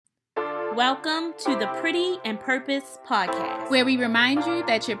Welcome to the Pretty and Purpose podcast, where we remind you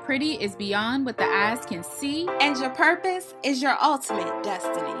that your pretty is beyond what the eyes can see, and your purpose is your ultimate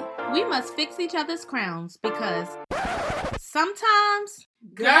destiny. We must fix each other's crowns because sometimes,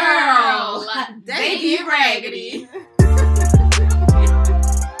 girl, they get raggedy.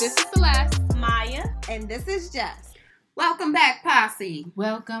 This is Celeste, Maya, and this is Jess. Welcome back, Posse.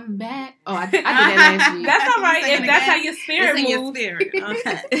 Welcome back. Oh, I did that last week. That's all right. If that's how your spirit moves. Your spirit.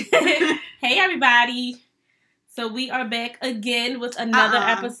 Okay. Hey, everybody. So we are back again with another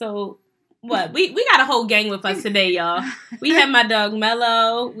episode. What? We got a whole gang with us today, y'all. We have my dog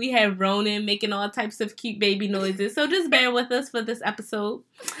Mello. We have Ronan making all types of cute baby noises. So just bear with us for this episode.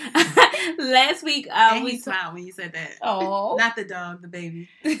 Last week, we smiled when you said that. Oh, not the dog, the baby.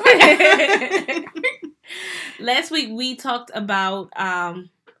 Last week we talked about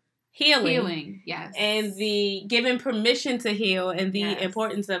healing, yes, and the giving permission to heal and the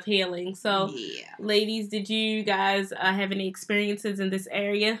importance of healing. So, ladies, did you guys have any experiences in this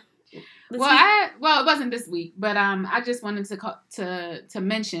area? Well, it wasn't this week, but I just wanted to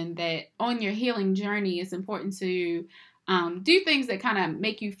mention that on your healing journey, it's important to do things that kind of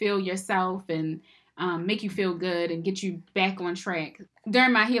make you feel yourself and make you feel good and get you back on track.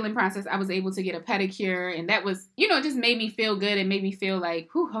 During my healing process, I was able to get a pedicure, and that was, it just made me feel good and made me feel like,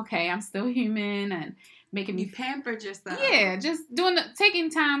 okay, I'm still human, and making me pampered yourself. Yeah, just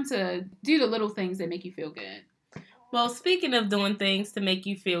taking time to do the little things that make you feel good. Well, speaking of doing things to make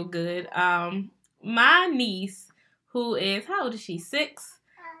you feel good, my niece, who is, how old is she? 6?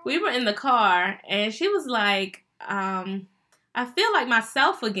 We were in the car, and she was like, I feel like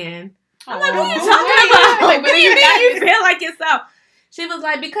myself again. I'm like, what are you talking about? Like, what do you mean you feel like yourself? She was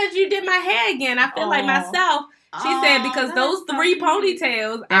like, because you did my hair again, I feel like myself. She said, because those 3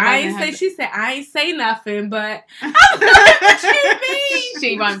 ponytails, she said, I ain't say nothing, but I'm like, what you mean?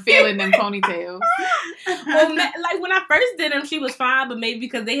 She wasn't feeling them ponytails. Well, like when I first did them, she was fine, but maybe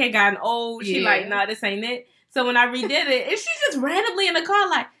because they had gotten old, she like, nah, this ain't it. So when I redid it, and she just randomly in the car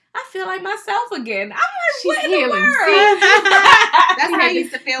like, I feel like myself again. I'm like, what in the world? That's how I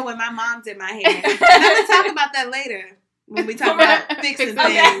used to feel when my mom did my hair. Let's talk about that later when we talk about fixing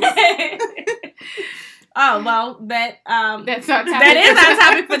things. Oh, well, that's our topic. That is our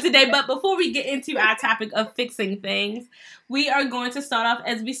topic for today. But before we get into our topic of fixing things, we are going to start off,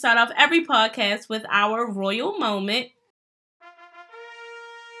 as we start off every podcast, with our royal moment.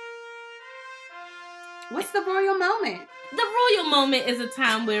 What's the royal moment? The royal moment is a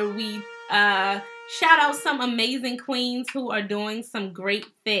time where we shout out some amazing queens who are doing some great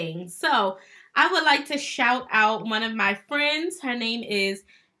things. So I would like to shout out one of my friends. Her name is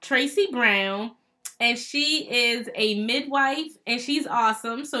Tracy Brown, and she is a midwife, and she's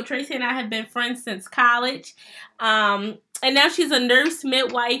awesome. So Tracy and I have been friends since college, and now she's a nurse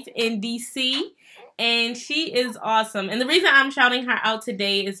midwife in D.C., and she is awesome. And the reason I'm shouting her out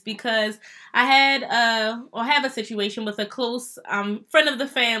today is because I have a situation with a close friend of the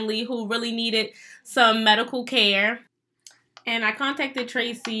family who really needed some medical care. And I contacted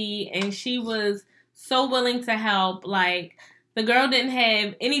Tracy, and she was so willing to help. Like, the girl didn't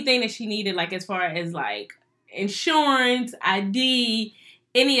have anything that she needed, like, as far as, like, insurance, ID,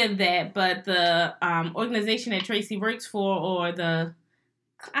 any of that. But the organization that Tracy works for, or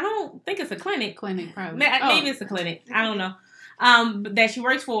I don't think it's a clinic. Clinic, probably. Maybe it's a clinic. I don't know. That she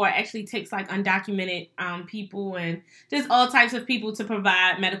works for actually takes, like, undocumented people and just all types of people to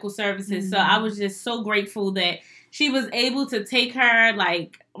provide medical services. Mm-hmm. So I was just so grateful that she was able to take her,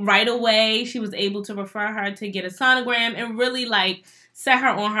 like, right away. She was able to refer her to get a sonogram and really, like, set her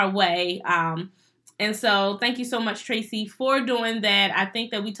on her way. And so thank you so much, Tracy, for doing that. I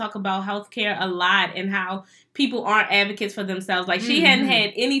think that we talk about healthcare a lot and how people aren't advocates for themselves. Like, she hadn't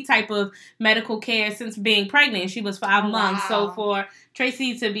had any type of medical care since being pregnant. She was 5 months. So for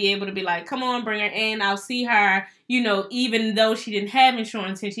Tracy to be able to be like, come on, bring her in. I'll see her, even though she didn't have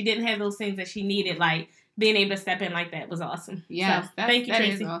insurance and she didn't have those things that she needed, like, being able to step in like that was awesome. Yes, so, thank you,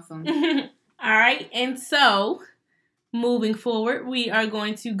 Tracy. That is awesome. All right. And so, moving forward, we are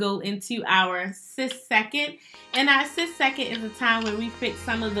going to go into our Sis Second. And our Sis Second is a time where we fix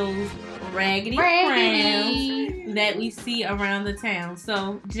some of those raggedy crowns that we see around the town.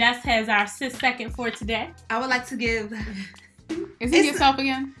 So, Jess has our Sis Second for today. I would like to give... Is it yourself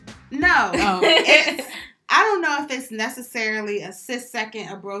again? No. Oh. I don't know if it's necessarily a sis second,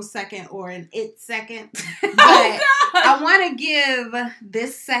 a bro second, or an it second. But I want to give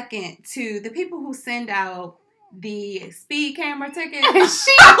this second to the people who send out the speed camera tickets. Yes,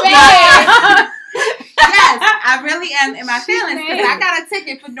 I really am in my feelings because I got a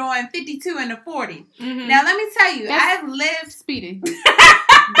ticket for doing 52 and a 40. Mm-hmm. Now, let me tell you, I've lived speeding. But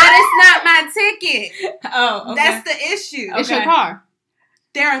it's not ticket. Oh, okay. That's the issue. It's your car.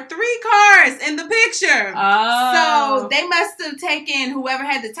 There are 3 cars in the picture. Oh. So they must have taken whoever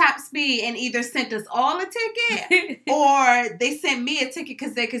had the top speed and either sent us all a ticket or they sent me a ticket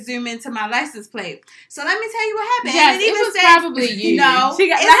because they could zoom into my license plate. So let me tell you what happened. Yes, And it was says, probably you. No, She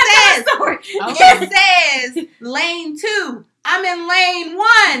got, it says lane 2. I'm in lane 1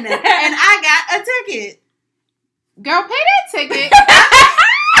 and I got a ticket. Girl, pay that ticket.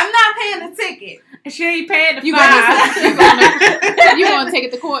 I'm not paying the ticket. She ain't paying the You fine. You gonna take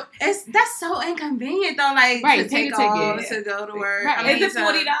it to court? That's so inconvenient though. Like Right, to take take the off ticket. to go to work. Right. I mean, Is it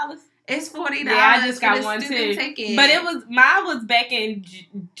 $40? It's $40. Yeah, I just got for the one stupid too. ticket. But mine was back in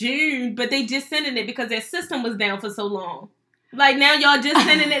June, but they just sending it because their system was down for so long. Like now y'all just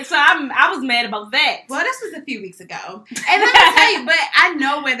sending it, so I was mad about that. Well, this was a few weeks ago. And let me tell you, but I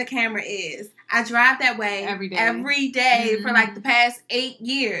know where the camera is. I drive that way Every day. For like the past 8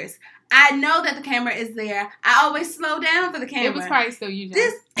 years. I know that the camera is there. I always slow down for the camera. It was probably still you.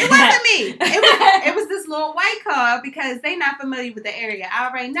 It wasn't me. It was this little white car because they not familiar with the area. I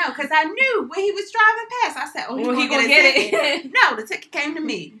already know because I knew when he was driving past. I said, "Oh, he gonna get a ticket." No, the ticket came to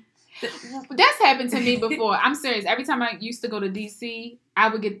me. That's happened to me before. I'm serious. Every time I used to go to DC,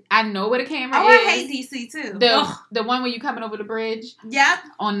 I know where the camera Oh, is. I hate DC too. The one where you coming over the bridge. Yep.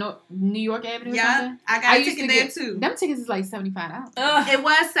 On New York Avenue. Yep. Or something. I got a ticket there too. Them tickets is like $75. It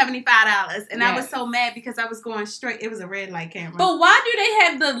was $75, and I was Yes. so mad because I was going straight. It was a red light camera. But why do they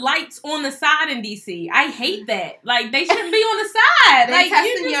have the lights on the side in DC? I hate that. Like they shouldn't be on the side. They're Like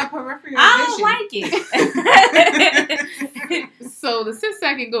testing your peripheral I vision. don't like it. So the 6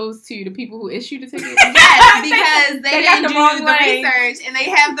 second goes to the people who issued the ticket. Yes, because they got didn't the do wrong the lane. research and they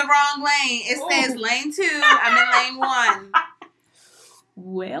have the wrong lane. It says lane 2. I'm in lane 1.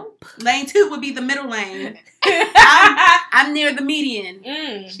 Well, Lane 2 would be the middle lane. I'm near the median.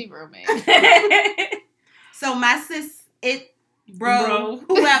 She romance. So my sis, whoever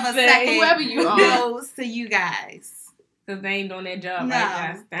Whoever you are. goes to you guys. Because they ain't doing their job No,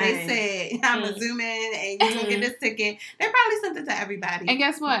 right. they said I'm gonna zoom in and you gonna get this ticket. They probably sent it to everybody. And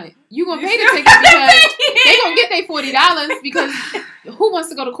guess what? You gonna pay the ticket because they gonna get their $40 because who wants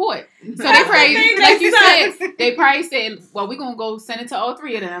to go to court? So they probably, like you said, they probably said, well, we're gonna go send it to all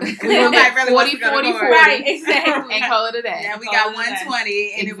 3 of them. We're gonna get 40, 40, 40, Right, exactly. and call it a day. Yeah, we got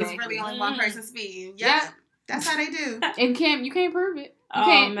 120 and it was Exactly. really only one person speeding. Yeah, that's how they do. And Kim, you can't prove it. You Oh,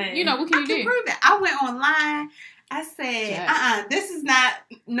 can't, man. you know, what can I you can do? prove it. I went online. I said, this is not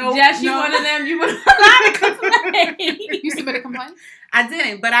no. Jess, you no. one of them. You would not complain. You submit a complaint? I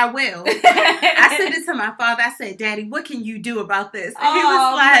didn't, but I will. I sent it to my father. I said, "Daddy, what can you do about this?" And he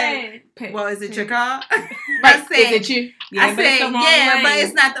was like, "Well, is it your car?" Right. said, Is it you? Yeah, I but it's said, the wrong "Yeah, lane. but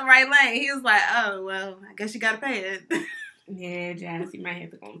it's not the right lane." He was like, "Oh, well, I guess you gotta pay it." Yeah, Jazz, you might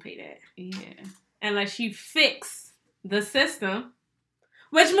have to go and pay that. Yeah. Unless you fix the system.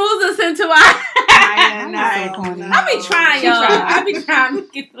 Which moves us into our... so corny. I be trying, She y'all. tried. I be trying to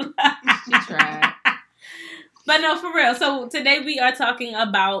get the... She tried. But no, for real. So today we are talking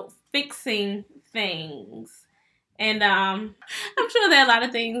about fixing things. And I'm sure there are a lot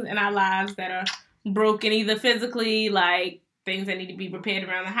of things in our lives that are broken, either physically, like things that need to be repaired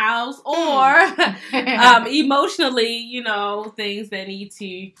around the house, or emotionally, you know, things that need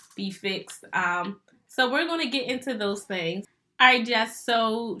to be fixed. So we're going to get into those things. All right, Jess,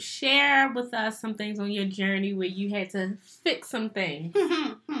 so share with us some things on your journey where you had to fix some things.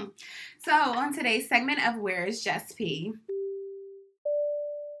 So, on today's segment of Where is Jess P,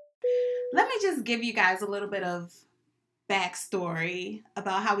 let me just give you guys a little bit of backstory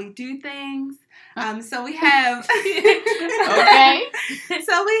about how we do things. So we have... Okay.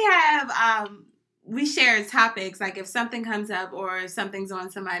 So we have... we share topics, like if something comes up or if something's on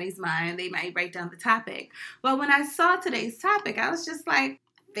somebody's mind, they might write down the topic. Well, when I saw today's topic, I was just like,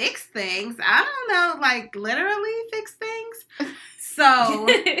 fix things? I don't know, like literally fix things? So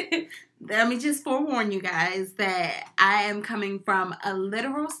let me just forewarn you guys that I am coming from a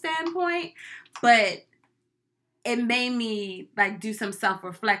literal standpoint, but it made me like do some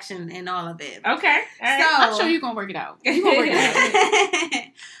self-reflection in all of it. Okay. All right. So I'm sure you're going to work it out. You're going to work it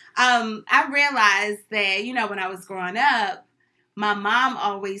out. I realized that, you know, when I was growing up, my mom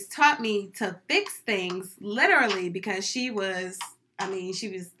always taught me to fix things literally because she was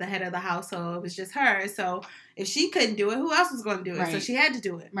the head of the household. It was just her. So if she couldn't do it, who else was going to do it? Right. So she had to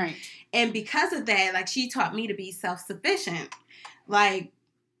do it. Right. And because of that, like she taught me to be self-sufficient. Like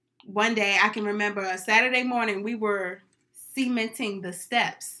one day I can remember a Saturday morning, we were cementing the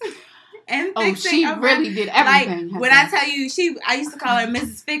steps. and Oh, fixing. she over- really did everything. Like, when I tell you, I used to call her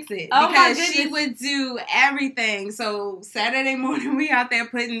Mrs. Fix It Oh, my because she goodness. would do everything. So Saturday morning, we out there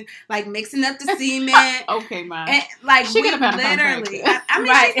mixing up the cement. Okay, Mom. And, like, She we could have found a literally, contractor. I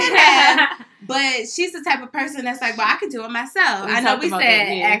mean, she could have, but she's the type of person that's like, well, I can do it myself. We I know talked we about said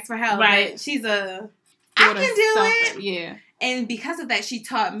that, yeah. ask for help, Right. but she's I Sort can of do self- it. Yeah. And because of that, she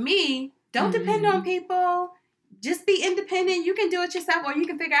taught me, don't depend Mhm. on people. Just be independent. You can do it yourself, or you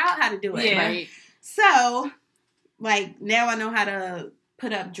can figure out how to do it. Yeah. Right. So, like, now I know how to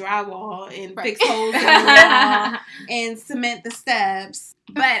put up drywall and Right. fix holes in the wall and cement the steps.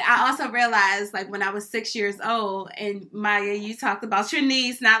 But I also realized, like, when I was 6 years old, and Maya, you talked about your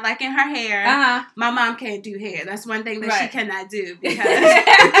niece not liking her hair. Uh-huh. My mom can't do hair. That's one thing that she Right. cannot do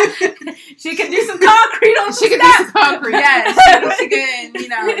because She can do some concrete on She the could do steps. some concrete. yes, she can,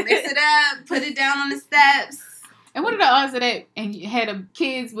 mix it up, put it down on the steps. And what are the odds of that? And you had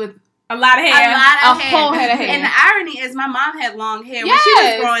kids with A lot of hair. A lot of a hair. whole head of hair. And the irony is, my mom had long hair when she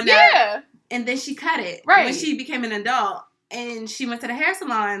was growing up, yeah. and then she cut it Right. when she became an adult, and she went to the hair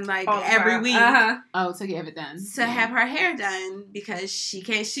salon All the every time. week Uh-huh. Oh, to get it done. to have her hair done because she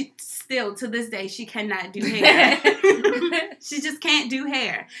can't. She still to this day she cannot do hair. She just can't do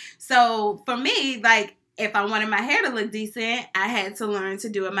hair. So for me, like, if I wanted my hair to look decent, I had to learn to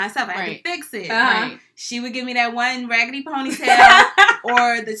do it myself. I had Right. to fix it. Uh-huh. Right. She would give me that one raggedy ponytail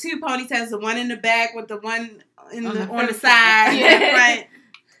or the two ponytails, the one in the back with the one On on the the front. side Yeah. and the front.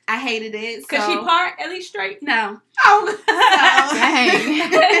 I hated it. Could so. she part at least straight? No. Oh. Dang.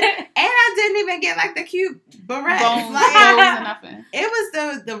 And I didn't even get like the cute barrettes. Bones, Like, bows, and nothing. it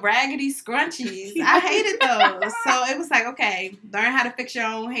was the raggedy scrunchies. I hated those. So it was like, okay, learn how to fix your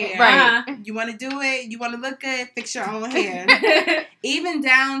own hair. Right. You want to do it, you want to look good, fix your own hair. Even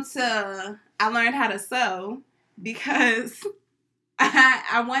down to I learned how to sew because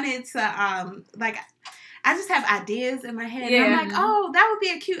I wanted to I just have ideas in my head. And I'm Yeah. like, oh, that would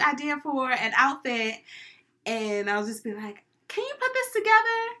be a cute idea for an outfit. And I'll just be like, can you put this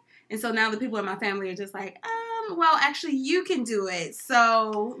together? And so now the people in my family are just like, well, actually, you can do it.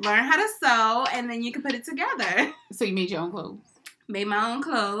 So learn how to sew, and then you can put it together. So you made your own clothes. Made my own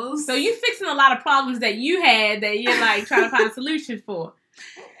clothes. So you fixing a lot of problems that you had that you're like trying to find solutions for.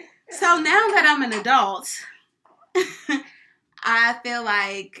 So now that I'm an adult, I feel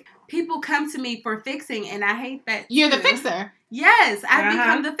like people come to me for fixing, and I hate that. You're the too. fixer. Yes, I've Uh-huh.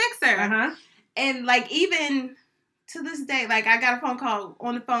 become the fixer. Uh-huh. And like even to this day, like I got a phone call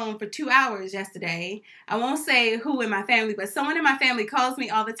on the phone for 2 hours yesterday. I won't say who in my family, but someone in my family calls me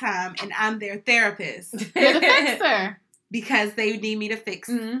all the time, and I'm their therapist You're the fixer. because they need me to fix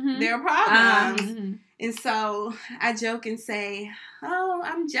Mm-hmm. their problems. Mhm. And so I joke and say, "Oh,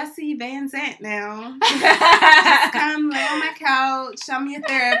 I'm Jessie Van Zant now. Come lay on my couch. I'm your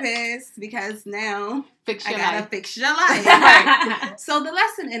therapist because now Fix I your gotta life. fix your life." So the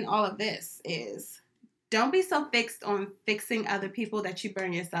lesson in all of this is don't be so fixed on fixing other people that you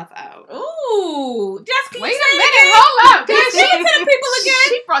burn yourself out. Ooh. Just can Wait you a say minute. it again? Hold up. Can you say it to the people again?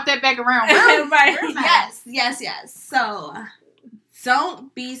 She brought that back around. Real, Right. real nice. Yes. So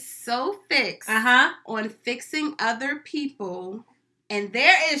don't be so fixed Uh-huh. on fixing other people and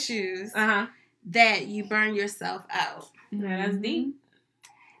their issues Uh-huh. that you burn yourself out. Yeah, that's deep.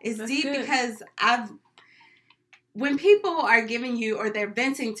 It's That's deep good. because when people are giving you or they're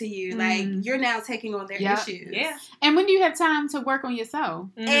venting to you, like Mhm. you're now taking on their Yep. issues. Yeah. And when do you have time to work on yourself?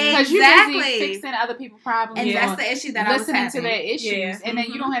 Mhm. Because you're Exactly. busy fixing other people's problems. And Yeah. that's the issue that I was listening to having. their issues, Yeah. and then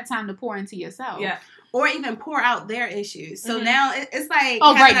you Mhm. don't have time to pour into yourself. Yeah. Or even pour out their issues. So Mhm. now it's like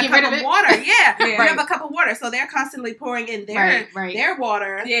Oh, having right, a get rid cup of of it. water. Yeah. Yeah. You have a cup of water. So they're constantly pouring in their Right. their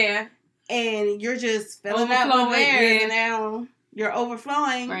water. Yeah. And you're just filling up Overflowing, with theirs. yeah. And now you're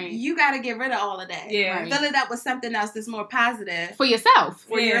overflowing. Right. You got to get rid of all of that. Yeah. Right. Fill it up with something else that's more positive For yourself.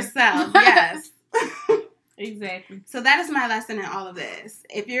 for Yeah. yourself. Yes. Exactly. So that is my lesson in all of this.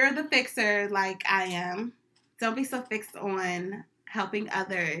 If you're the fixer like I am, don't be so fixed on helping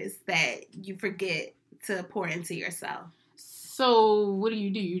others that you forget to pour into yourself. So what do?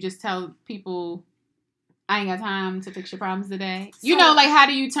 You just tell people, I ain't got time to fix your problems today? So- how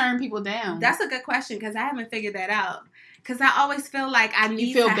do you turn people down? That's a good question because I haven't figured that out. Because I always feel like I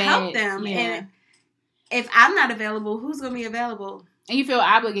need feel to bad. help them. Yeah. And if I'm not available, who's going to be available? and you feel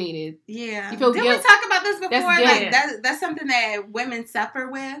obligated. Yeah. You feel Did guilt. we talk about this before? That's Like guilt. that's something that women suffer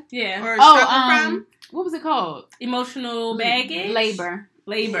with Yeah. or Oh, struggle from. what was it called? Emotional baggage. Labor.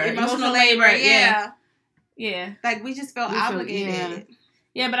 Emotional labor. Yeah. Yeah. Like we just feel We feel- obligated.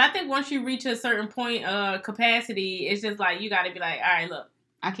 Yeah, but I think once you reach a certain point of capacity, it's just like you got to be like, all right, look,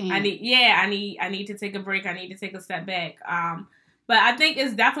 I can't. I need to take a break. I need to take a step back. But I think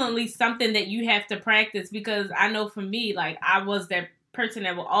it's definitely something that you have to practice, because I know for me, like, I was that person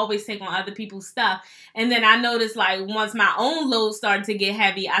that will always take on other people's stuff. And then I noticed, like, once my own load started to get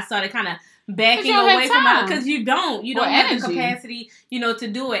heavy, I started kind of backing away from my, because you don't have the capacity, to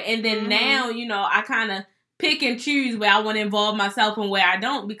do it. And then now, I kind of pick and choose where I want to involve myself and where I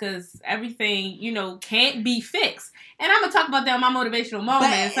don't, because everything, can't be fixed. And I'm going to talk about that on my motivational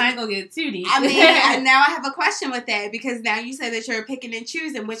moment, so I ain't going to get too deep. I mean, now I have a question with that, because now you say that you're picking and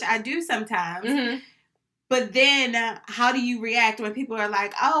choosing, which I do sometimes. Mm-hmm. But then, how do you react when people are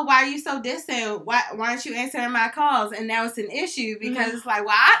like, "Oh, why are you so distant? Why aren't you answering my calls?" And now it's an issue because it's like,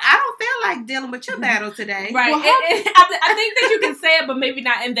 "Well, I don't feel like dealing with your battle today." Right. Well, I think that you can say it, but maybe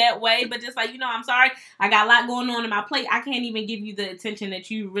not in that way. But just like, I'm sorry, I got a lot going on in my plate. I can't even give you the attention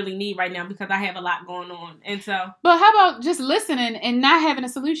that you really need right now because I have a lot going on. And so. But how about just listening and not having a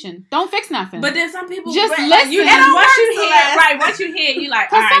solution? Don't fix nothing. But then some people just listen. Once you hear, you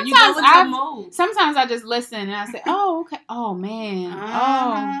like, all right, you go into the mode. Sometimes I just listen and I say, oh, okay. Oh, man.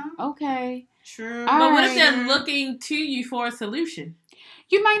 Oh, okay. True. But what if they're looking to you for a solution?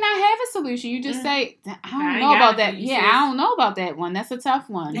 You might not have a solution. You just say, I don't know about that. Yeah, I don't know about that one. That's a tough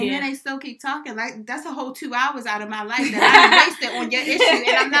one. And then they still keep talking. Like, that's a whole 2 hours out of my life that I wasted on your issue,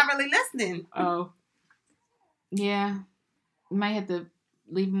 and I'm not really listening. Oh. Yeah. You might have to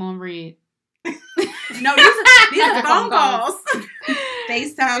leave them on read. No, these are phone calls.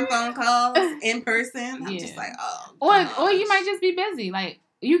 FaceTime phone calls, in person. I'm just like, oh. Or you might just be busy. Like,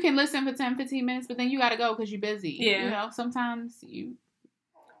 you can listen for 10, 15 minutes, but then you got to go because you're busy. Yeah. Sometimes you...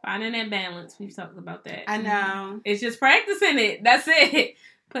 Finding that balance. We've talked about that. I know. It's just practicing it. That's it.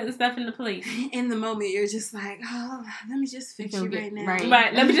 Putting stuff into place. In the moment, you're just like, oh, let me just fix you right now.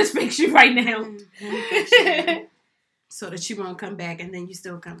 Right. Let me just fix you right now. So that you won't come back, and then you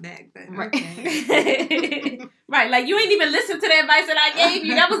still come back. But right. Okay. Right. Like, you ain't even listened to the advice that I gave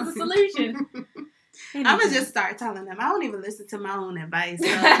you. That was the solution. I'm going to just start telling them, I don't even listen to my own advice. So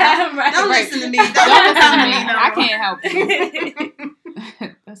right. Don't listen to me. Don't listen to me. I can't help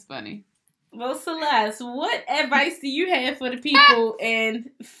you. That's funny. Well, Celeste, what advice do you have for the people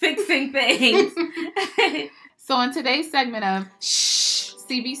in fixing things? So in today's segment of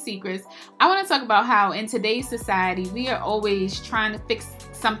CB Secrets, I want to talk about how in today's society, we are always trying to fix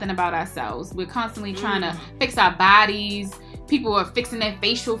something about ourselves. We're constantly trying to fix our bodies. People are fixing their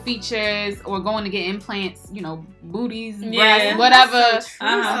facial features or going to get implants, booties, breasts, whatever,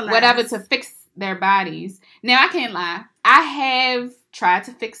 whatever to fix their bodies. Now, I can't lie. I have tried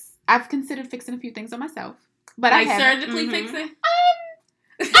to I've considered fixing a few things on myself, but like I haven't. Surgically fixing?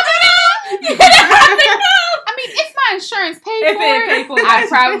 I don't know. I mean, if my insurance paid for it, I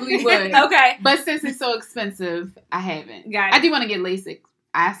probably would. Okay. But since it's so expensive, I haven't. Got it. I do want to get LASIK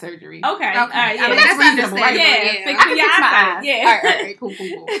eye surgery. Okay. All right. I mean, that's reasonable, right? Yeah. I can fix my eyes. Yeah. All right. Cool.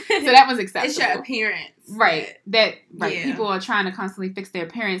 So that was acceptable. It's your appearance. Right. Right. Yeah. People are trying to constantly fix their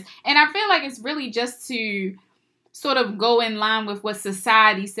appearance. And I feel like it's really just to sort of go in line with what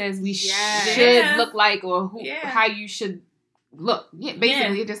society says we should look like, or how you should look. Yeah,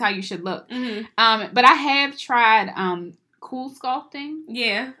 basically, just how you should look. Mm-hmm. But I have tried cool sculpting.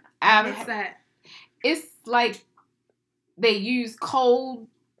 Yeah. What's that? It's like they use cold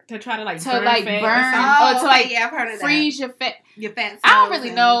to try to burn or to I've heard of freeze that. your fat. I don't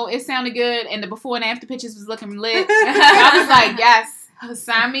really know. It sounded good, and the before and after pictures was looking lit. I was like, yes,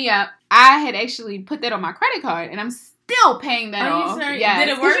 sign me up. I had actually put that on my credit card, and I'm still paying that off. Yes.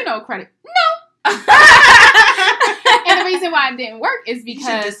 Did it work? Credit. No. And the reason why it didn't work is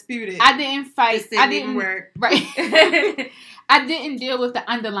because I didn't fight. I didn't work. Right. I didn't deal with the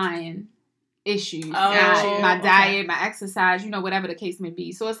underlying issues. My diet, my exercise, whatever the case may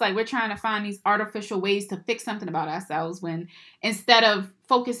be. So it's like we're trying to find these artificial ways to fix something about ourselves when instead of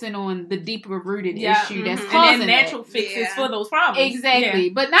focusing on the deeper rooted issue that's causing and natural fixes for those problems. Exactly.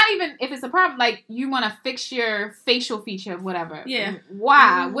 Yeah. But not even if it's a problem, like you want to fix your facial feature of whatever. Yeah.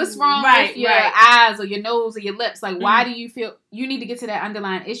 Why? What's wrong with your eyes or your nose or your lips? Like why do you feel you need to get to that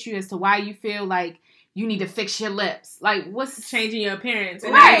underlying issue as to why you feel like you need to fix your lips. Like, what's changing your appearance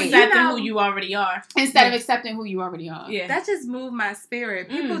and accepting who you already are instead of accepting who you already are. Yeah, that just moved my spirit.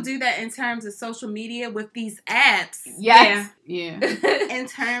 People do that in terms of social media with these apps. Yes. Yeah. In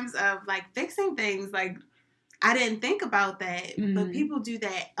terms of fixing things, I didn't think about that, but people do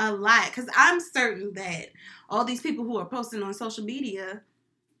that a lot because I'm certain that all these people who are posting on social media.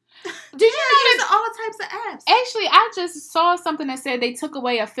 Did you know all types of apps? Actually, I just saw something that said they took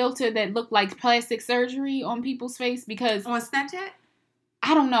away a filter that looked like plastic surgery on people's face because on Snapchat.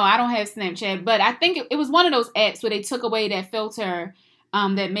 I don't know. I don't have Snapchat, but I think it was one of those apps where they took away that filter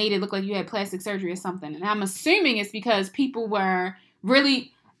that made it look like you had plastic surgery or something. And I'm assuming it's because people were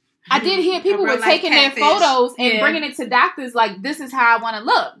really. I did hear people were real-life taking their catfish. photos and bringing it to doctors like, this is how I want to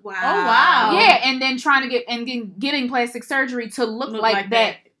look. Wow. Oh, wow. Yeah, and then trying to getting plastic surgery to look like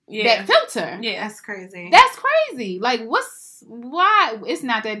that filter. Yeah. That's crazy. That's crazy. Like, why? It's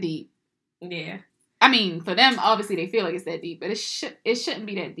not that deep. Yeah. I mean, for them, obviously they feel like it's that deep, but it shouldn't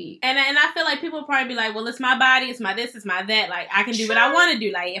be that deep. And I feel like people probably be like, well, it's my body, it's my this, it's my that. Like, I can do what I want to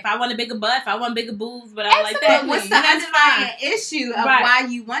do. Like, if I want a bigger butt, if I want bigger boobs, whatever like that. But what's the that's underlying fine. issue of Right. why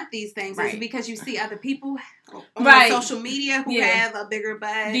you want these things? Is Right. it because you see other people on Right. social media who have a bigger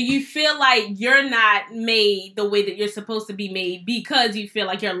butt? Do you feel like you're not made the way that you're supposed to be made because you feel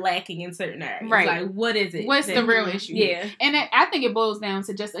like you're lacking in certain areas? Right. Like, what is it? What's the real issue? Yeah. And I think it boils down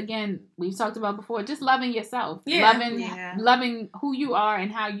to just, again, we've talked about before, just loving yourself. Yeah. Loving who you are and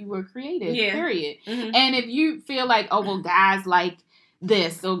how you were created, period. Mm-hmm. And if you feel like, oh, well, guys like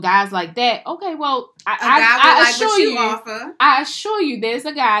this or guys like that, okay, well, I assure you there's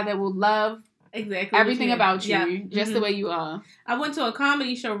a guy that will love exactly everything about you, just Mhm. the way you are. I went to a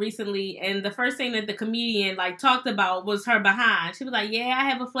comedy show recently, and the first thing that the comedian talked about was her behind. She was like, "Yeah, I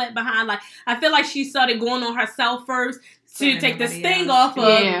have a flat behind." Like, I feel like she started going on herself first to take the sting off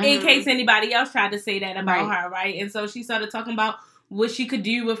of, in case anybody else tried to say that about her, right? And so she started talking about what she could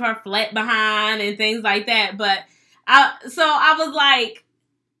do with her flat behind and things like that. But I was like,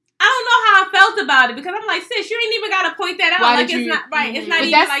 I don't know how I felt about it, because I'm like, sis, you ain't even got to point that out. Why like, did it's you- not right. It's not But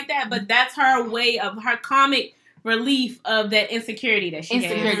even that's- like that. But that's her way of her comic relief of that insecurity that she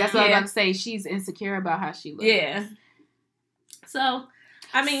Insecure. has. That's what I was about to say. She's insecure about how she looks. Yeah. So,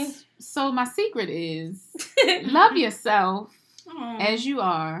 I mean, So my secret is love yourself as you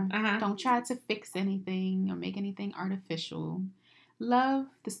are. Uh-huh. Don't try to fix anything or make anything artificial. Love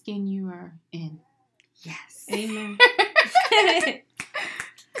the skin you are in. Yes. Amen.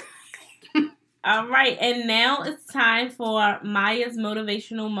 All right, and now it's time for Maya's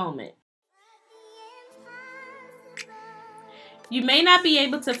motivational moment. You may not be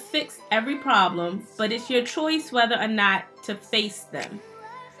able to fix every problem, but it's your choice whether or not to face them.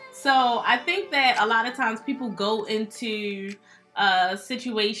 So I think that a lot of times people go into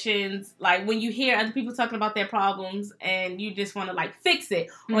situations like when you hear other people talking about their problems and you just want to fix it,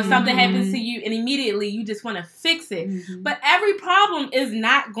 or something happens to you and immediately you just want to fix it. Mm-hmm. But every problem is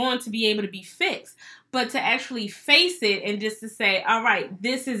not going to be able to be fixed. But to actually face it and just to say, all right,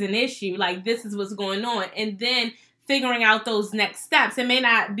 this is an issue, this is what's going on, and then figuring out those next steps. It may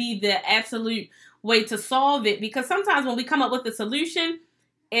not be the absolute way to solve it, because sometimes when we come up with a solution,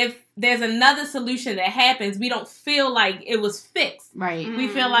 if there's another solution that happens, we don't feel like it was fixed. Right. We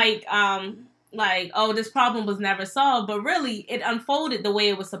feel like, oh, this problem was never solved, but really it unfolded the way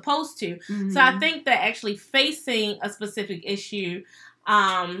it was supposed to. Mm-hmm. So I think that actually facing a specific issue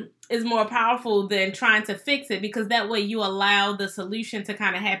is more powerful than trying to fix it, because that way you allow the solution to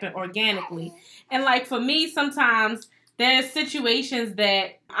kind of happen organically. And for me, sometimes there's situations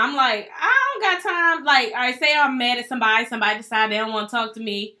that I'm like, I don't got time. All right, say I'm mad at somebody decide they don't want to talk to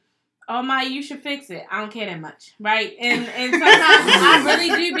me. Oh, Maya, you should fix it. I don't care that much, right? And sometimes I really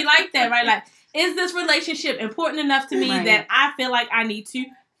do be like that, right? Is this relationship important enough to me that I feel like I need to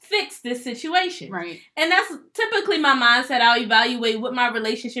fix this situation? Right. And that's typically my mindset. I'll evaluate what my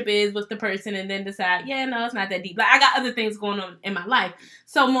relationship is with the person and then decide, yeah, no, it's not that deep. I got other things going on in my life.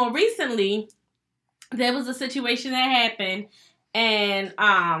 So more recently, there was a situation that happened, and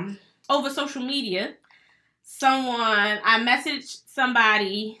over social media, I messaged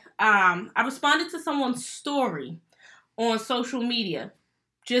somebody, I responded to someone's story on social media,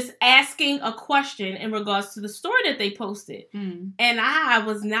 just asking a question in regards to the story that they posted. Mm. And I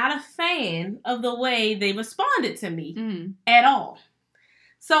was not a fan of the way they responded to me Mm. at all.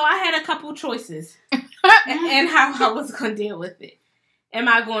 So I had a couple choices and how I was going to deal with it. Am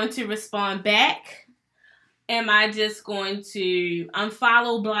I going to respond back? Am I just going to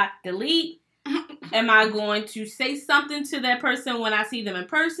unfollow, block, delete? Am I going to say something to that person when I see them in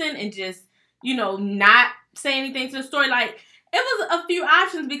person and just, not say anything to the story? It was a few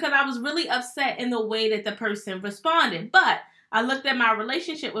options, because I was really upset in the way that the person responded. But I looked at my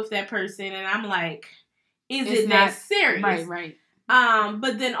relationship with that person and I'm like, is it that serious? Right.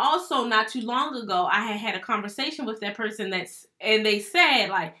 But then also not too long ago, I had a conversation with that person and they said,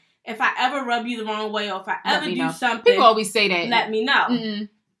 if I ever rub you the wrong way, or if I ever do something, people always say that. Let me know. Mm-mm.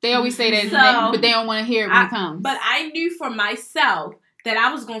 They always say that, but they don't want to hear it when it comes. But I knew for myself that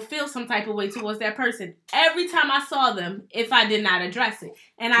I was going to feel some type of way towards that person every time I saw them if I did not address it.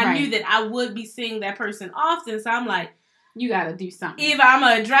 And I knew that I would be seeing that person often. So I'm like, you got to do something. Either I'm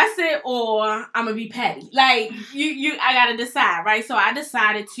going to address it or I'm going to be petty. I got to decide, right? So I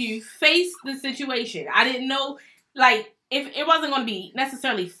decided to face the situation. I didn't know, if it wasn't going to be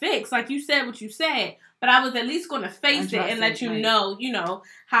necessarily fixed, like you said what you said, but I was at least going to face it and let you know,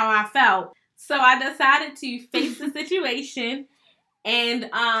 how I felt. So I decided to face the situation, and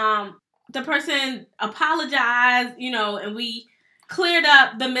the person apologized, and we cleared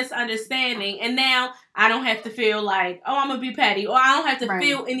up the misunderstanding, and now I don't have to feel like, oh, I'm going to be petty, or I don't have to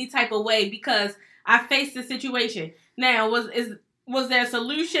feel any type of way because I faced the situation. Now, was there a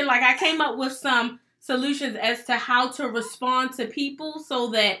solution? Like, I came up with some solutions as to how to respond to people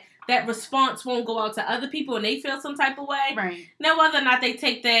so that response won't go out to other people and they feel some type of way. Right. Now, whether or not they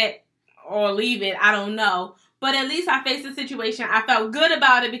take that or leave it, I don't know. But at least I faced the situation. I felt good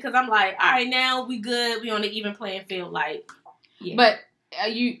about it because I'm like, all right, now we good. We on an even playing field. Like, yeah. But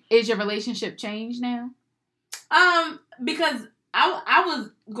is your relationship changed now? Because I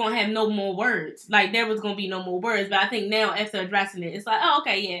was gonna have no more words. Like, there was gonna be no more words. But I think now after addressing it, it's like, oh,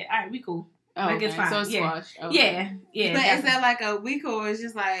 okay, yeah, all right, we cool. Oh, like, okay. it's fine. So it's squashed. Okay. Yeah. But definitely. is that like a week, or is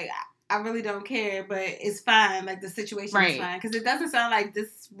just like, I really don't care, but it's fine. Like, the situation is fine. Because it doesn't sound like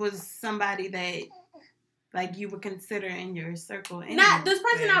this was somebody that, like, you would consider in your circle. Anyway. This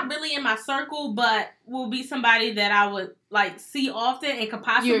person not really in my circle, but will be somebody that I would, like, see often and could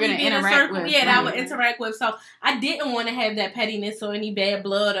possibly be in a circle. That I would interact with. So I didn't want to have that pettiness or any bad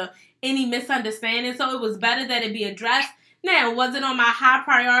blood or any misunderstanding. So it was better that it be addressed. Now, was it on my high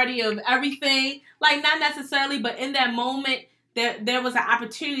priority of everything? Like, not necessarily, but in that moment, there was an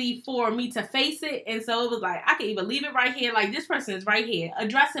opportunity for me to face it. And so it was like, I can either leave it right here, like, this person is right here,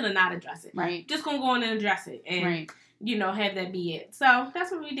 address it or not address it. Right. Just gonna go in and address it and, have that be it. So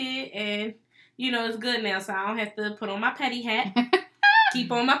that's what we did. And, it's good now, so I don't have to put on my petty hat.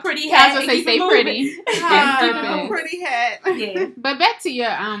 Keep on my pretty hat. I was going to say, stay pretty. Keep on my pretty hat. Yeah. But back to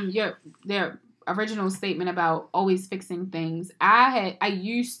your original statement about always fixing things. I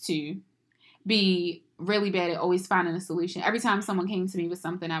used to be really bad at always finding a solution. Every time someone came to me with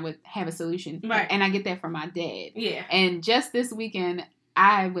something, I would have a solution. Right. And I get that from my dad. Yeah. And just this weekend,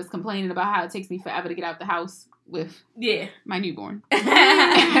 I was complaining about how it takes me forever to get out the house with my newborn.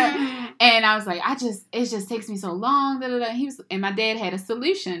 And I was like, it just takes me so long. Da, da, da. And my dad had a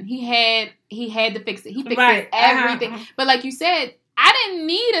solution. He had to fix it. He fixed everything. But like you said, I didn't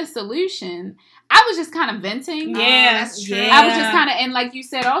need a solution. I was just kind of venting. Yeah, that's true. I was just kind of, and like you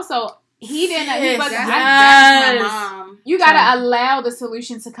said also, he didn't. That's my mom. You gotta allow the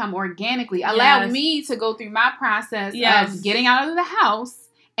solution to come organically. Allow me to go through my process of getting out of the house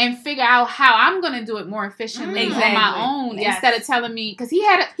and figure out how I'm gonna do it more efficiently on my own instead of telling me, because he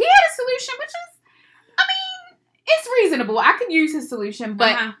had a solution, which is, I mean, it's reasonable. I could use his solution,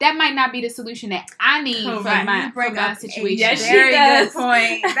 but that might not be the solution that I need for my situation. Yes, very good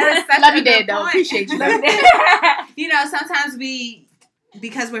point. That is such Love a you, good Dad, though. point. Appreciate you. Sometimes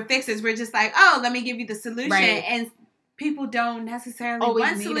because we're fixers, we're just like, oh, let me give you the solution. And people don't necessarily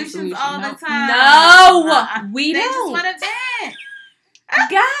want solutions all the time. No, we don't. They just want to vent.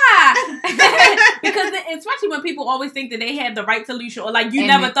 God. Because especially when people always think that they have the right solution, or like, you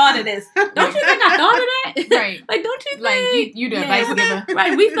never thought of this. Don't you think I thought of that? Right. Like, don't you think? Like, you the advice giver.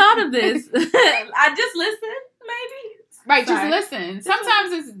 Right, we thought of this. I just listened, maybe. Right, just listen.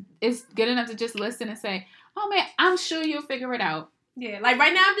 Sometimes it's good enough to just listen and say, oh man, I'm sure you'll figure it out. Yeah, like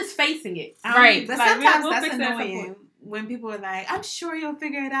right now I'm just facing it. Right. But like, sometimes we'll that's fix that annoying. When people are like, I'm sure you'll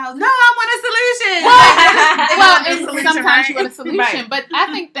figure it out. No, I want a solution. Sometimes you want a solution. Right. But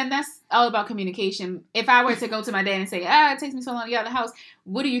I think then that's all about communication. If I were to go to my dad and say, it takes me so long to get out of the house,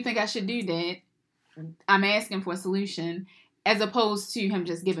 what do you think I should do, Dad? I'm asking for a solution, as opposed to him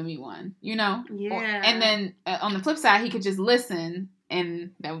just giving me one, Yeah. And then on the flip side, he could just listen,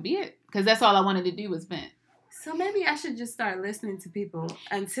 and that would be it. Because that's all I wanted to do was vent. So maybe I should just start listening to people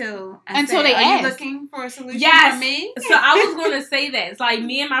until they ask. Are you looking for a solution for me? So I was going to say that. It's like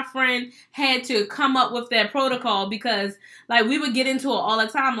me and my friend had to come up with that protocol because, like, we would get into it all the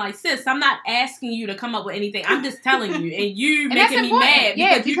time. Like, sis, I'm not asking you to come up with anything. I'm just telling you. And you making me mad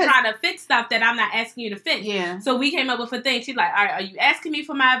because you're trying to fix stuff that I'm not asking you to fix. Yeah. So we came up with a thing. She's like, all right, are you asking me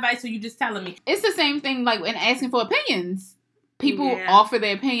for my advice or you just telling me? It's the same thing, like, when asking for opinions. People offer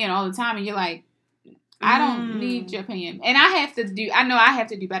their opinion all the time, and you're like, I don't need your opinion. And I know I have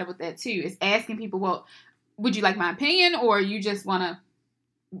to do better with that too. Is asking people, well, would you like my opinion, or you just want to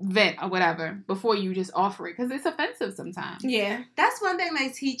vent or whatever before you just offer it? Because it's offensive sometimes. Yeah. That's one thing they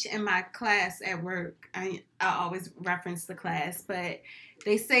teach in my class at work. I always reference the class, but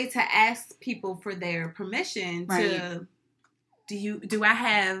they say to ask people for their permission to do I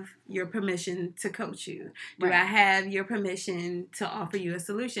have your permission to coach you? Do Right. I have your permission to offer you a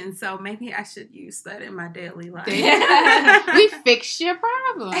solution? So maybe I should use that in my daily life. We fix your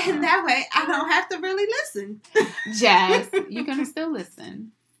problem. And that way I don't have to really listen. Jazz, you can still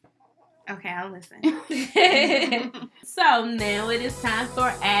listen. Okay, I'll listen. So now it is time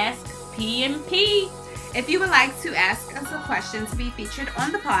for Ask P&P. If you would like to ask us a question to be featured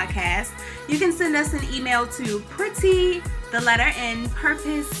on the podcast, you can send us an email to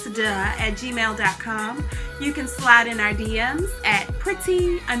pretty_purposed@gmail.com. You can slide in our DMs at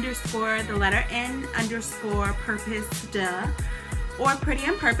pretty_N_purposed or Pretty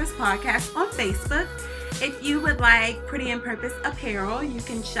and Purpose Podcast on Facebook. If you would like Pretty and Purpose apparel, you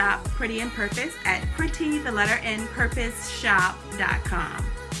can shop Pretty and Purpose at pretty_N_purposeshop.com.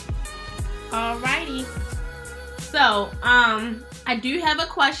 Alrighty. So, I do have a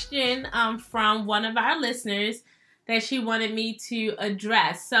question from one of our listeners that she wanted me to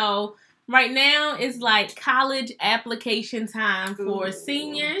address. So, right now is like college application time for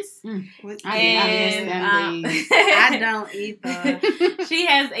seniors. I don't either. She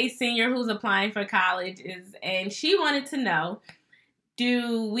has a senior who's applying for college, and she wanted to know,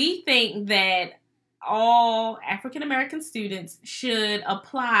 do we think that all African American students should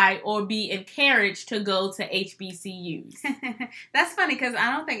apply or be encouraged to go to HBCUs? That's funny because I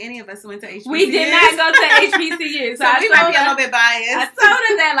don't think any of us went to HBCUs. We did not go to HBCUs, so we might be a little bit biased. I told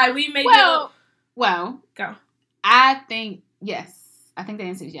her that, like, we may Well, go. I think yes. I think the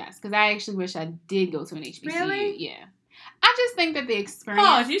answer is yes because I actually wish I did go to an HBCU. Really? Yeah. I just think that the experience.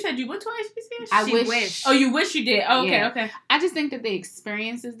 Pause. You said you went to HBCU? I She wish. wished. Oh, you wish you did. Oh, okay, Yeah. okay. I just think that the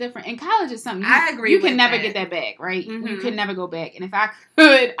experience is different. And college is something I agree you with can never that. get that back, right? You Mhm. can never go back. And if I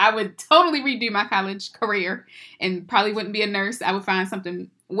could, I would totally redo my college career and probably wouldn't be a nurse. I would find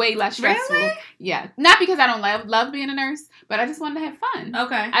something way less stressful. Really? Yeah. Not because I don't love being a nurse, but I just wanted to have fun.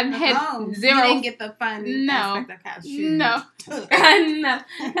 Okay. I had zero. You didn't get the fun No. aspect of college. No. No.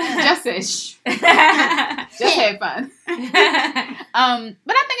 Just said shh. Just had fun. But I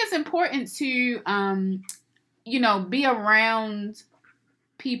think it's important to, be around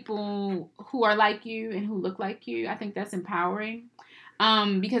people who are like you and who look like you. I think that's empowering.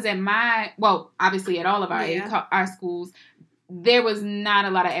 Because obviously at all of our schools, there was not a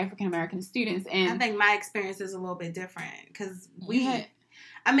lot of African American students, and I think my experience is a little bit different because I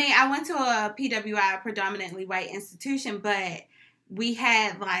went to a PWI, predominantly white institution, but we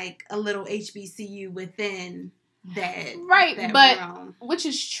had like a little HBCU within that. Right, that but realm. which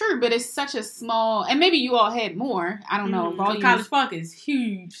is true, but it's such a small, and maybe you all had more. I don't know. Volume College Park is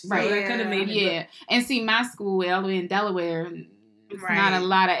huge. So Right. that could have made it. Yeah, and see, my school all the way in Delaware, it's not a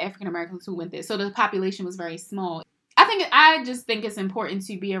lot of African Americans who went there, so the population was very small. I just think it's important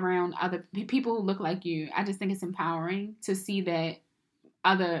to be around other people who look like you. I just think it's empowering to see that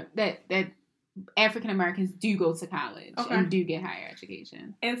that African Americans do go to college and do get higher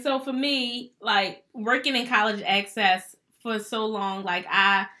education. And so for me, like, working in college access for so long, like,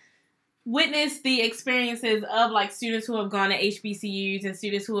 I witnessed the experiences of, like, students who have gone to HBCUs and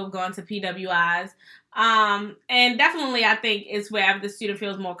students who have gone to PWIs. And definitely I think it's where the student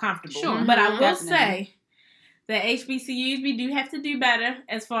feels more comfortable. Sure. But I will Definitely. say that HBCUs, we do have to do better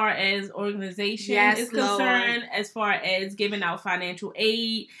as far as organization is concerned, as far as giving out financial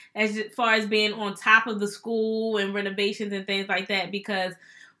aid, as far as being on top of the school and renovations and things like that, because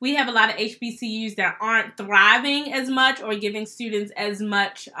we have a lot of HBCUs that aren't thriving as much or giving students as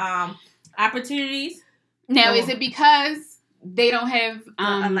much opportunities. Now, is it because they don't have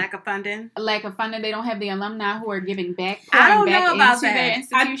a lack of funding? They don't have the alumni who are giving back. I don't know back about into that. their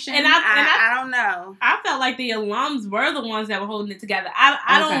institution. I don't know. I felt like the alums were the ones that were holding it together.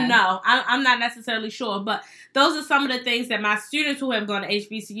 I don't know. I'm not necessarily sure, but those are some of the things that my students who have gone to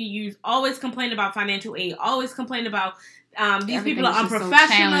HBCUs always complain about financial aid, always complain about. These people are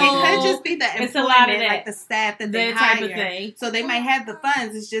unprofessional. It could just be the employment, It's a lot of that. like the staff that they That hire. type of thing. So they might have the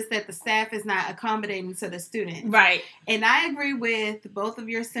funds. It's just that the staff is not accommodating to the students. Right. And I agree with both of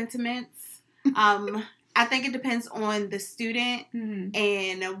your sentiments. I think it depends on the student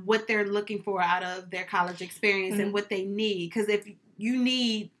and what they're looking for out of their college experience and what they need. Because if you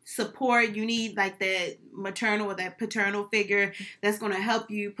need support, you need like that maternal or that paternal figure that's going to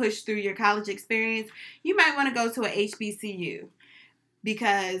help you push through your college experience, you might want to go to a HBCU.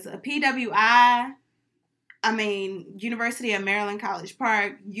 Because a PWI, University of Maryland College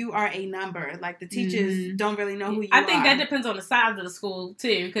Park, you are a number. Like, the teachers don't really know who you are. I think that depends on the size of the school,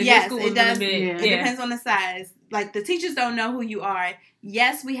 too. Because yes, your school it does. It depends on the size. Like, the teachers don't know who you are.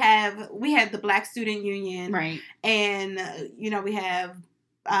 Yes, we have the Black Student Union. Right. And, we have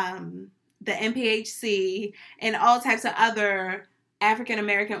the NPHC, and all types of other African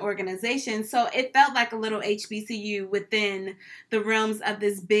American organizations. So it felt like a little HBCU within the realms of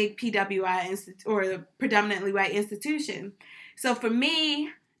this big PWI or predominantly white institution. So for me,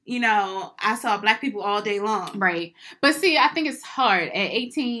 you know, I saw Black people all day long. Right. But see, I think it's hard at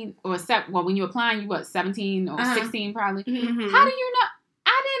 18 or when you're applying, you 17 or 16 probably. Mm-hmm. How do you know?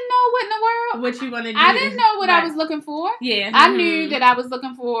 I didn't know what in the world. What you want to do. I didn't know what I was looking for. Yeah. I knew that I was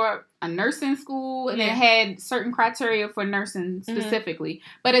looking for a nursing school, and it had certain criteria for nursing specifically.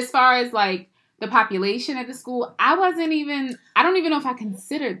 But as far as like the population at the school, I don't even know if I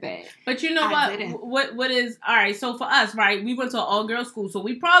considered that. But you know what is, all right, so for us, right, we went to an all-girls school, so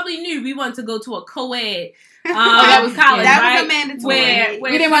we probably knew we wanted to go to a co-ed that was college, that right? was a mandatory.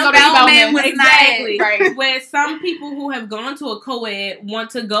 Where we didn't want to go to Spelman. Exactly. Right. Where some people who have gone to a co-ed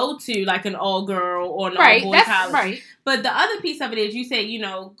want to go to like an all-girl or an all-boy college. Right. But the other piece of it is, you say, you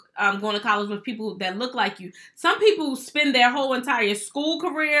know, going to college with people that look like you. Some people spend their whole entire school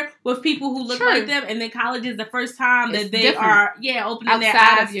career with people who look like them, and then college is the first time that they are, opening their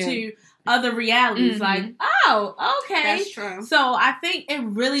eyes to other realities. Like, oh, okay. That's true. So I think it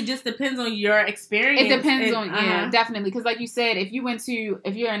really just depends on your experience. It depends on, definitely. Because like you said, if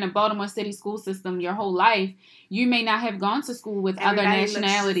you're in a Baltimore City school system your whole life, you may not have gone to school with other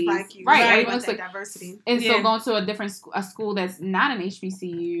nationalities. Like you. Right. Everyone looks like diversity. And so going to a different school that's not an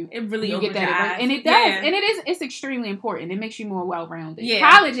HBCU, it really you get that. Eyes. And it does. Yeah. And it's extremely important. It makes you more well-rounded. Yeah.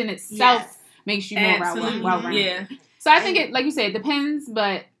 College in itself makes you more well-rounded. Yeah. So I think it, like you said, it depends,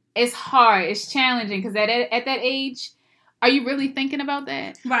 but it's hard. It's challenging because at that age, are you really thinking about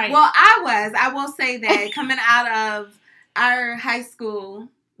that? Right. Well, I will say that coming out of our high school,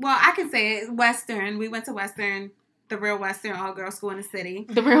 well, I can say it, Western. We went to Western, the real Western all-girls school in the city.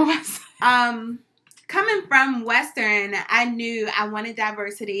 The real Western. Coming from Western, I knew I wanted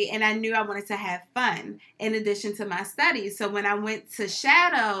diversity and I knew I wanted to have fun in addition to my studies. So when I went to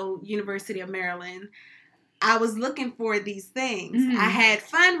Shadow University of Maryland, I was looking for these things. I had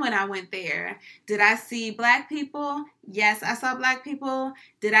fun when I went there. Did I see Black people? Yes, I saw Black people.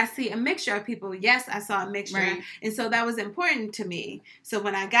 Did I see a mixture of people? Yes, I saw a mixture. Right. And so that was important to me. So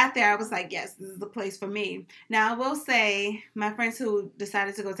when I got there, I was like, yes, this is the place for me. Now, I will say, my friends who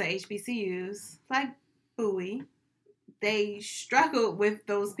decided to go to HBCUs, like Bowie, they struggled with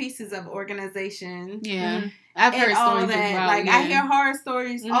those pieces of organization. Yeah. I've heard stories that. as well. Like, I hear horror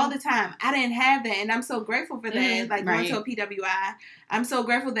stories all the time. I didn't have that, and I'm so grateful for that. Like, going to a PWI, I'm so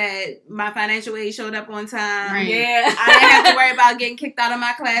grateful that my financial aid showed up on time. Right. Yeah. I didn't have to worry about getting kicked out of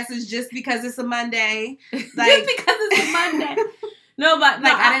my classes just because it's a Monday. Like, just because it's a Monday. No, but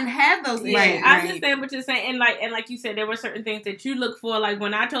like I didn't have those issues. Right. I understand what you're saying, and like you said, there were certain things that you look for. Like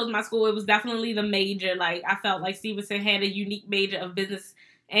when I chose my school, it was definitely the major. Like I felt like Stevenson had a unique major of business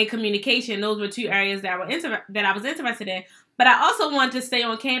and communication. Those were two areas that I was interested in. But I also wanted to stay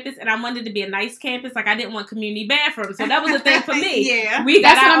on campus, and I wanted to be a nice campus. Like I didn't want community bathrooms, so that was the thing for me. We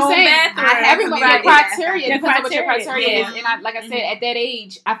got our own bathroom. Everybody criteria depends on what your criteria is. And like I said, at that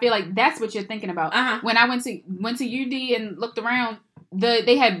age, I feel like that's what you're thinking about. When I went to UD and looked around,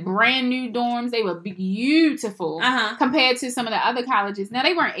 they had brand new dorms. They were beautiful compared to some of the other colleges. Now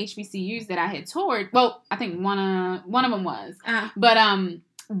they weren't HBCUs that I had toured. Well, I think one of them was, but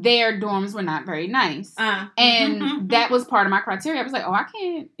their dorms were not very nice, and that was part of my criteria. I was like, I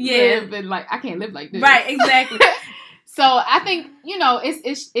can't live like this. Right, exactly. So I think,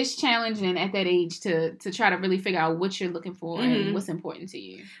 it's challenging at that age to try to really figure out what you're looking for and what's important to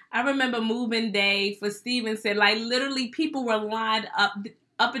you. I remember moving day for Stevenson. Like literally, people were lined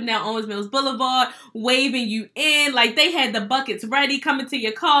up and down Owens Mills Boulevard, waving you in. Like they had the buckets ready, coming to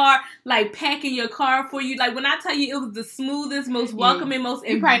your car, like packing your car for you. Like when I tell you, it was the smoothest, most welcoming, most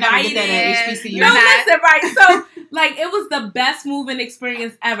inviting. You probably never get that at HBCU. No, listen, right? So like it was the best moving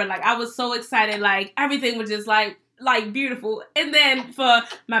experience ever. Like I was so excited. Like everything was just like beautiful. And then for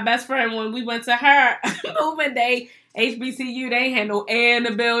my best friend, when we went to her moving day, HBCU, they ain't had no air in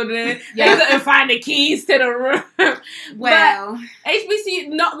the building. They couldn't find the keys to the room. Well, but HBCU,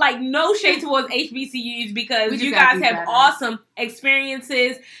 no shade towards HBCUs because you guys have awesome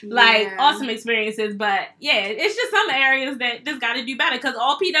experiences, awesome experiences. But yeah, it's just some areas that just got to do better because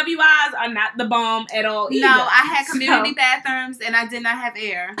all PWIs are not the bomb at all either. No, I had community bathrooms and I did not have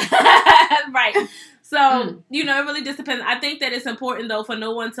air. Right. So, it really just depends. I think that it's important, though, for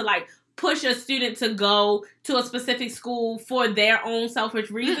no one to, push a student to go to a specific school for their own selfish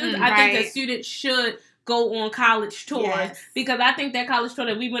reasons. I think that students should go on college tours. Yes. Because I think that college tour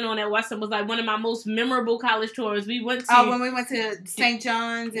that we went on at Western was like one of my most memorable college tours. We went to... Oh, when we went to St.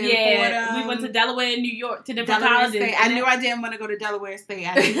 John's and Fordham. We went to Delaware and New York to different Delaware colleges. State. I knew I didn't want to go to Delaware State.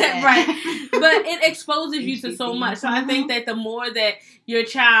 I knew that. Right. But it exposes you to so much. So I think that the more that your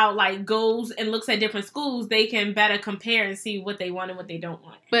child like goes and looks at different schools, they can better compare and see what they want and what they don't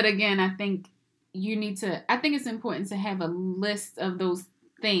want. But again, I think it's important to have a list of those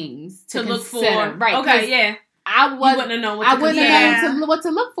things to look for. Right. Okay, yeah. I wouldn't have known what to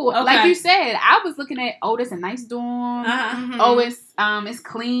look for. Okay. Like you said, I was looking at, it's a nice dorm. It's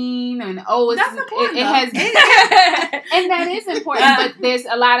clean, and that's important. It has, and that is important. But there's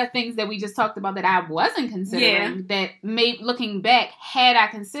a lot of things that we just talked about that I wasn't considering. That looking back, had I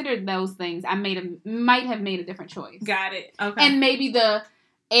considered those things, I might have made a different choice. Got it. Okay. And maybe the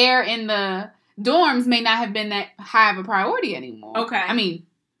air in the dorms may not have been that high of a priority anymore. Okay. I mean,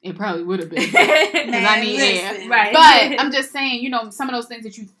 it probably would have been. Because I need air. Right. But I'm just saying, some of those things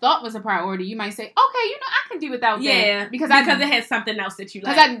that you thought was a priority, you might say, okay, I can do without that. Yeah. Because it had something else that you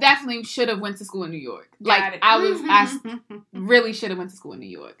like. Because I definitely should have went to school in New York. I really should have went to school in New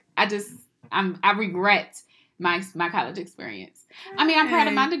York. I regret my college experience. I mean, I'm proud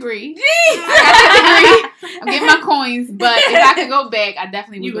of my degree. I got the degree. I'm getting my coins. But if I could go back, I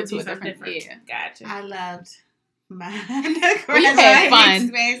definitely would go to a different. Yeah. Gotcha. I loved my we had fun.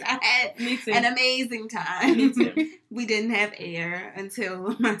 Experience. I had an amazing time. Me too. We didn't have air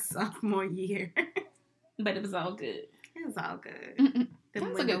until my sophomore year. But it was all good. It was all good. The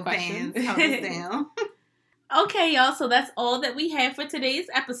window fans held us down. Okay, y'all. So that's all that we have for today's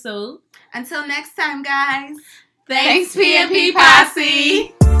episode. Until next time, guys. Thanks, PMP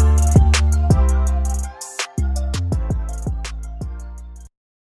Posse.